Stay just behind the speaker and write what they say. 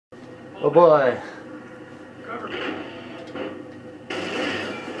Oh boy. Cover me.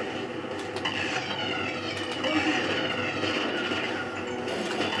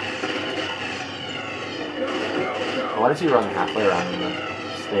 Why does he run halfway around the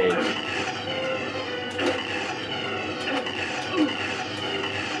stage?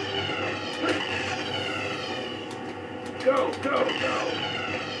 Go.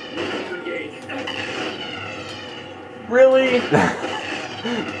 Engage. Really?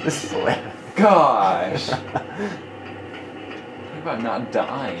 This is hilarious. Gosh. Talk about not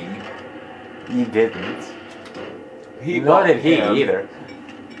dying. You didn't. Nor Well, did he yeah. either.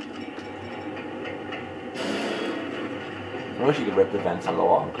 I wish you could rip the vents on the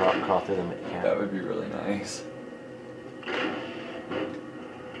wall and crawl through them, but you can't. That would be really nice.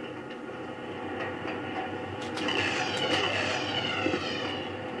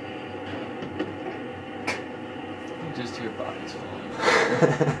 You just hear bodies falling.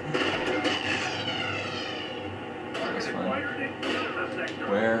 That's fun.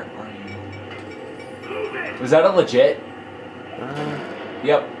 Where are you? Was that a legit?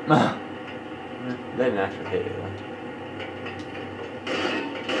 Yep. They didn't actually hit you, though.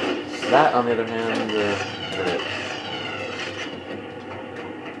 That, on the other hand, hit.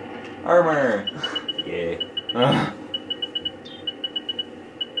 Armor. Yeah.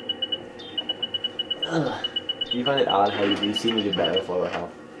 Do you find it odd how you do seem to do better with lower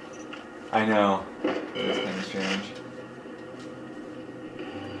health? I know. It's kind of strange.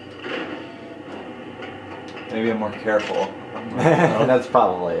 Maybe I'm more careful. That's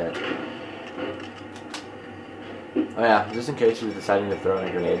probably it. Oh yeah, just in case you're deciding to throw in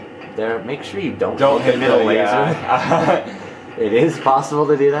a grenade, make sure you don't hit the middle laser. Yeah. It is possible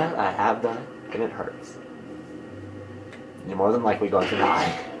to do that. I have done it, and it hurts. You're more than likely going to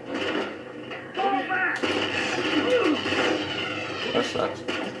die. Fall back. That sucks.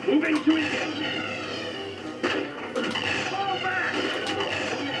 Moving to engage. Fall back.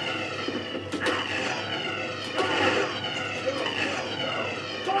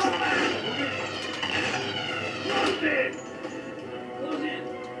 Fall back. Close in. Close in.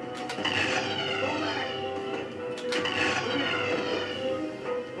 Fall back.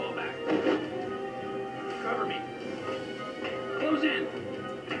 Fall back. Cover me. Close in.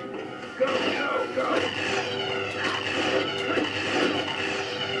 Go.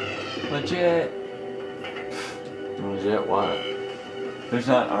 Legit. Legit what? There's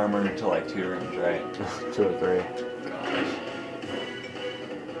not armor until like 2 rooms, right? 2 or 3. Gosh.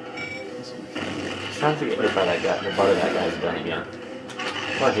 Just trying to get hit by that guy, the butt of that guy's gun again.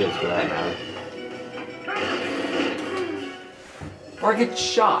 Or his for that matter. Or get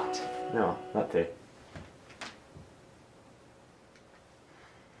shot. No, not two.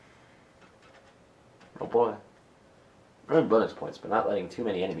 Oh boy. Earn bonus points, but not letting too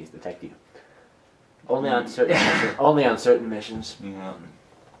many enemies detect you. Only on certain missions. Only on certain missions. Yeah.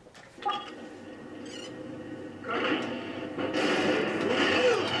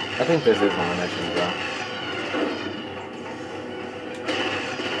 I think this is one of the missions though.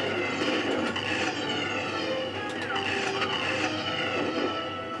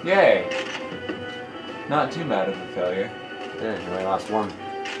 Yay. Not too bad of a failure. Yeah, you only lost one.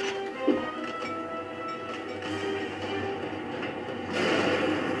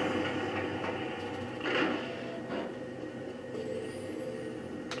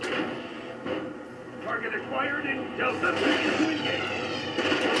 Target acquired in Delta.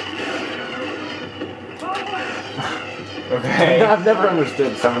 Okay. I've never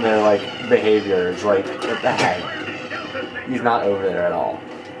understood some of their like behaviors. Like, what the heck? He's not over there at all.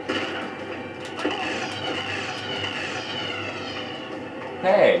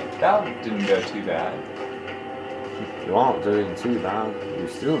 Hey, that didn't go too bad. You won't do it too bad. You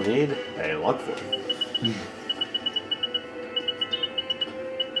still need a luck for it.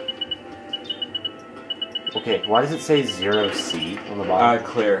 Okay, why does it say 0C on the bottom?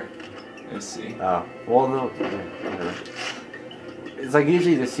 Clear. Let's see. Oh, well, no. Whatever. It's like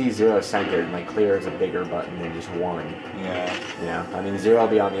usually the C 0 centered, and like clear is a bigger button than just 1. Yeah. Yeah, I mean 0 will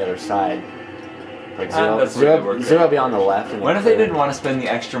be on the other side. Like that's what 0 they work will be on the left. And What if clear. they didn't want to spend the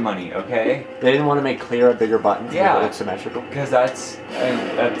extra money, okay? They didn't want to make clear a bigger button to Yeah. make it look symmetrical? Because that's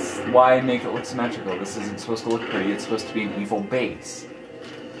why I make it look symmetrical. This isn't supposed to look pretty, it's supposed to be an evil base.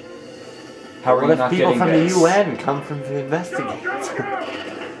 How are What you if not people getting from this? the UN come from to investigate?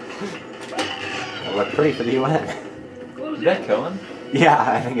 It'll look pretty for the UN. Did that kill him? Yeah,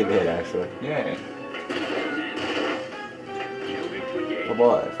 I think it did actually. Yay. Oh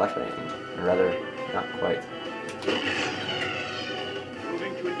boy, flashbang. Or rather, not quite.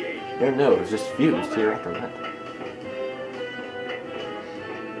 Your nose just fused to your upper lip.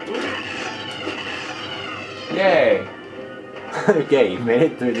 Yay! Okay, you made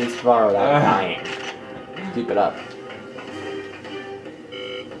it through this far without dying. Keep it up.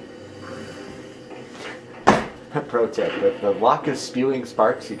 Pro tip, if the lock is spewing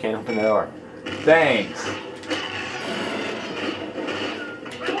sparks, you can't open the door. Thanks.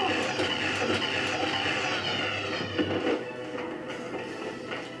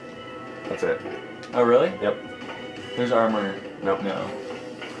 That's it. Oh, really? Yep. There's armor. Nope. No.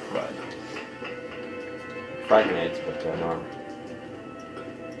 Right. Frag grenades, but no armor.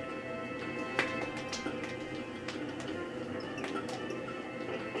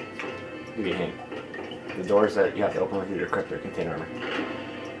 Give you a hint. The doors that you have to open with your crypto contain armor.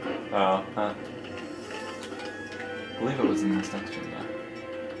 Oh, huh. I believe it was in this next room, yeah.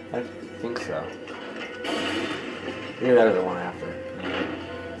 I think so. Either that or the one after. Yeah.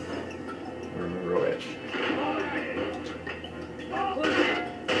 Remember which.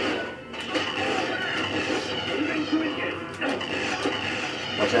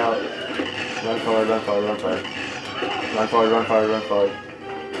 Watch out. Run forward, run forward, run forward. Run forward, run forward, run forward.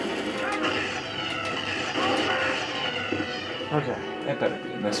 Okay. It better be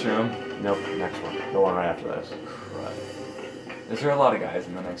in this room. Nope, next one. The one right after this. Right. Is there a lot of guys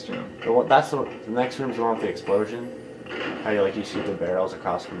in the next room? The next room's the one with the explosion. How you shoot the barrels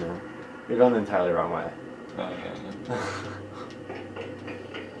across from the room. You're going the entirely wrong way. Oh, yeah.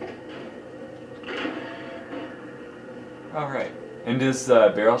 Alright. And does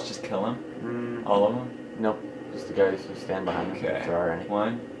barrels just kill him? All of them? Nope. Just the guys who stand behind him. Okay. If there are any.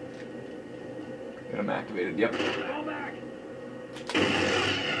 One. Get him activated. Yep.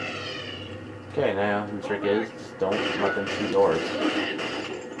 Okay, now the trick is just don't let them shoot yours.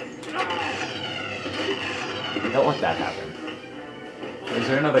 You don't let that happen. Is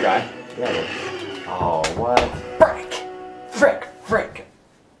there another guy? Yeah. It is. Oh, what? Frick! Frick! Frick!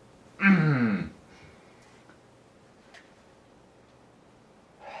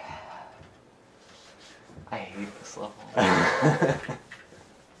 I hate this level.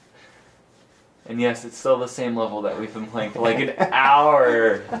 And yes, it's still the same level that we've been playing for like an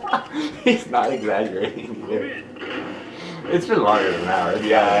hour. He's not exaggerating either. It's been longer than an hour. It's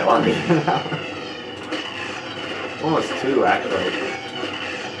Yeah. longer than an hour. Almost two, actually.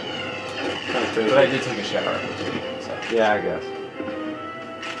 Kind of crazy. But I did take a shower in between, so Yeah, I guess.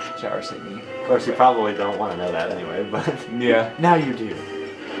 shower saved me. Of course, you probably don't want to know that anyway, but Yeah. now you do.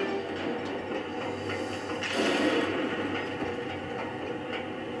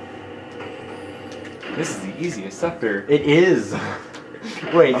 This is the easiest sector. It is.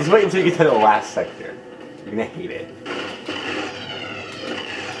 Wait, just wait until you get to the last sector. You're gonna hate it.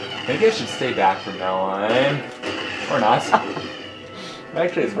 Maybe I should stay back from now on. Or not.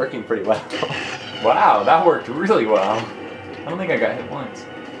 Actually, it's working pretty well. Wow, that worked really well. I don't think I got hit once.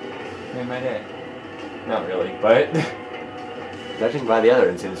 Made my day. Not really, but... Judging by the other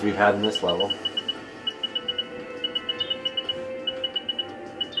incidents we've had in this level.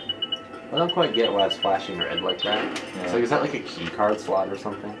 I don't quite get why it's flashing red like that. Yeah. It's like, is that like a key card slot or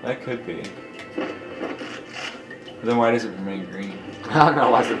something? That could be. But then why does it remain green? I don't know,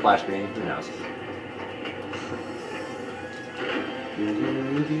 why does it flash green? Who knows?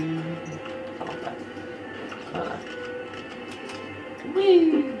 I like that.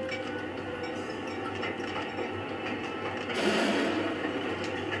 Whee!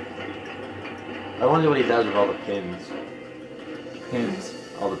 I wonder what he does with all the pins. Pins.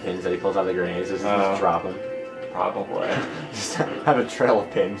 All the pins that he pulls out of the grenades, just drop them. Probably. Just have a trail of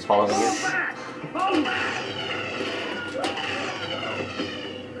pins following it. Fall back!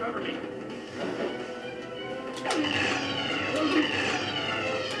 Cover me.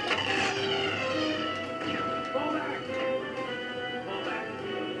 Fall back! Fall back.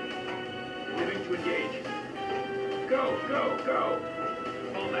 Moving to engage. Go, go, go!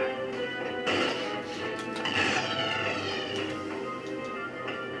 Fall back.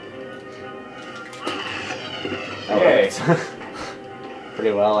 Yay.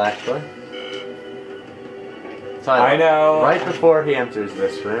 Pretty well, actually. So I know. Right before he enters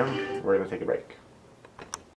this room, we're going to take a break.